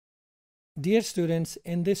Dear students,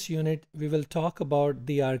 in this unit, we will talk about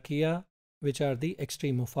the Archaea, which are the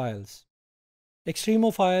extremophiles.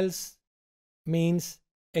 Extremophiles means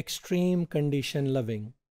extreme condition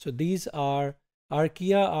loving. So these are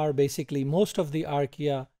Archaea are basically most of the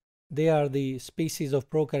Archaea. They are the species of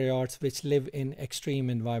prokaryotes which live in extreme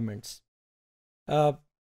environments.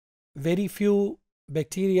 Very few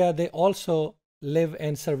bacteria, they also live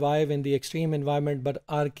and survive in the extreme environment, but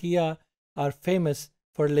Archaea are famous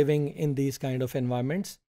for living in these kind of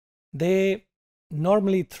environments. They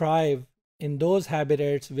normally thrive in those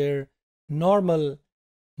habitats where normal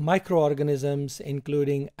microorganisms,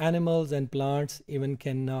 including animals and plants, even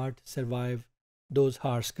cannot survive those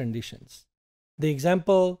harsh conditions. The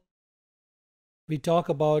example, we talk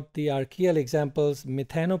about the archaeal examples,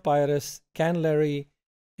 Methanopyrus cannellari.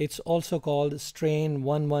 It's also called strain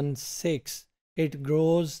 116. It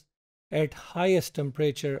grows at highest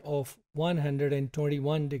temperature of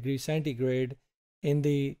 121 degrees centigrade in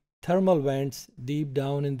the thermal vents deep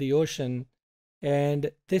down in the ocean,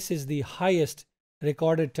 and this is the highest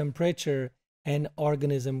recorded temperature an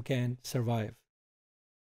organism can survive.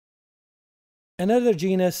 Another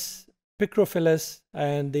genus, Picrophilus,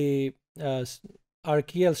 and the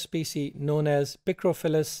archaeal species known as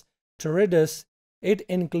Picrophilus torridus,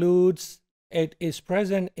 it is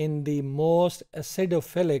present in the most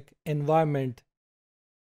acidophilic environment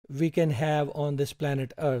we can have on this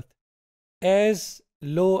planet Earth, as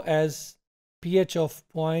low as pH of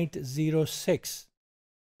 0.06,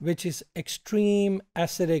 which is extreme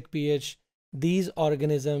acidic pH. These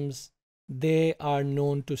organisms, they are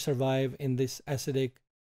known to survive in this acidic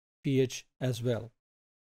pH as well.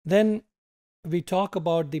 Then we talk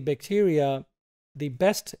about the bacteria. The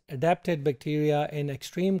best adapted bacteria in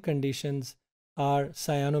extreme conditions are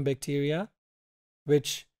cyanobacteria,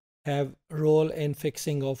 which have role in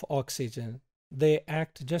fixing of oxygen. They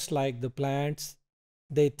act just like the plants.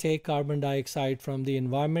 They take carbon dioxide from the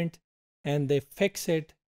environment and they fix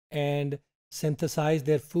it and synthesize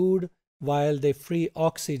their food while they free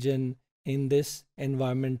oxygen in this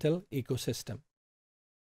environmental ecosystem.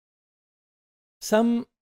 Some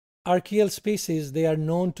archaeal species, they are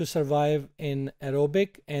known to survive in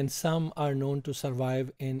aerobic and some are known to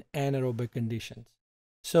survive in anaerobic conditions.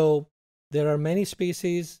 So there are many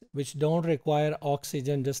species which don't require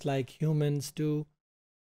oxygen just like humans do.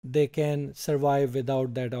 They can survive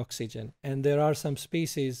without that oxygen. And there are some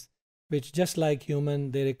species which, just like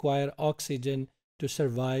human, they require oxygen to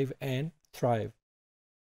survive and thrive.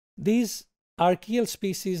 These archaeal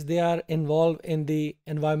species, they are involved in the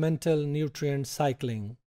environmental nutrient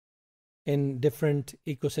cycling in different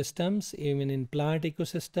ecosystems, even in plant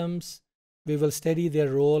ecosystems. We will study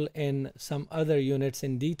their role in some other units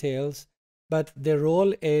in details, but their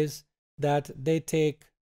role is that they take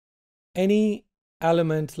any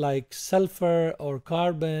element like sulfur or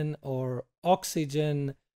carbon or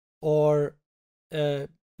oxygen or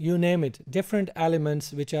you name it, different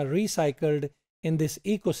elements which are recycled in this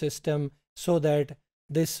ecosystem so that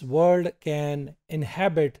this world can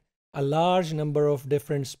inhabit a large number of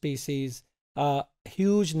different species, a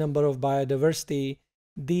huge number of biodiversity.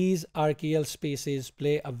 These archaeal species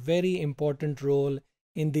play a very important role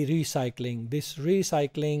in the recycling. This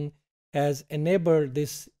recycling has enabled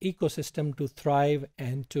this ecosystem to thrive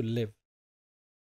and to live.